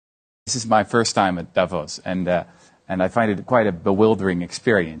This is my first time at Davos, and I find it quite a bewildering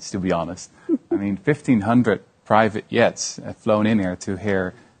experience, to be honest. I mean, 1,500 private jets have flown in here to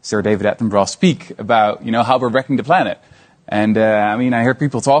hear Sir David Attenborough speak about, how we're wrecking the planet. And, I hear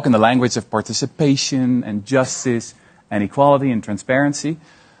people talk in the language of participation and justice and equality and transparency.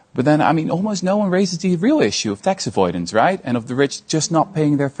 But then, almost no one raises the real issue of tax avoidance, right? And of the rich just not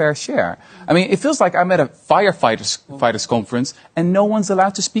paying their fair share. It feels like I'm at a firefighters conference and no one's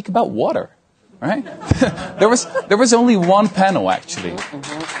allowed to speak about water, right? There was only one panel, actually.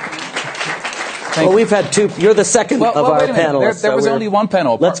 Well, we've had two. You're the second of our panelists. There was only one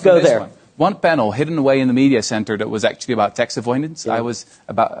panel. Let's go there. One panel hidden away in the media center that was actually about tax avoidance. Yeah.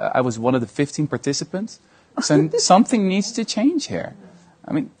 I was one of the 15 participants. So something needs to change here.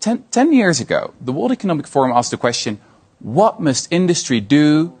 10 years ago, the World Economic Forum asked the question, what must industry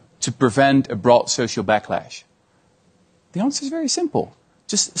do to prevent a broad social backlash? The answer is very simple.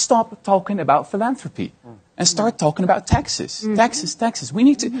 Just stop talking about philanthropy and start talking about taxes. Taxes. We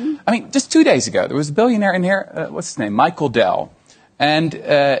need to... just 2 days ago, there was a billionaire in here, what's his name? Michael Dell. And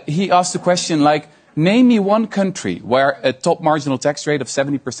he asked the question like, name me one country where a top marginal tax rate of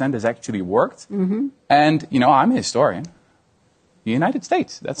 70% has actually worked. And, I'm a historian. The United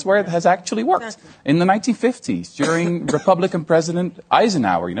States. That's where it has actually worked. In the 1950s, during Republican President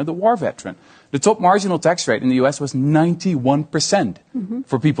Eisenhower, the war veteran, the top marginal tax rate in the U.S. was 91%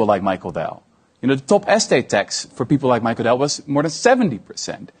 for people like Michael Dell. The top estate tax for people like Michael Dell was more than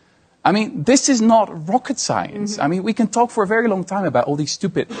 70%. This is not rocket science. We can talk for a very long time about all these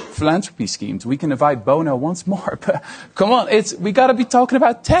stupid philanthropy schemes. We can invite Bono once more, but come on, we got to be talking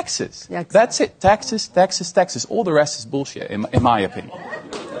about taxes. Yeah, exactly. That's it. Taxes, taxes, taxes. All the rest is bullshit, in my opinion.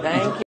 Thank you.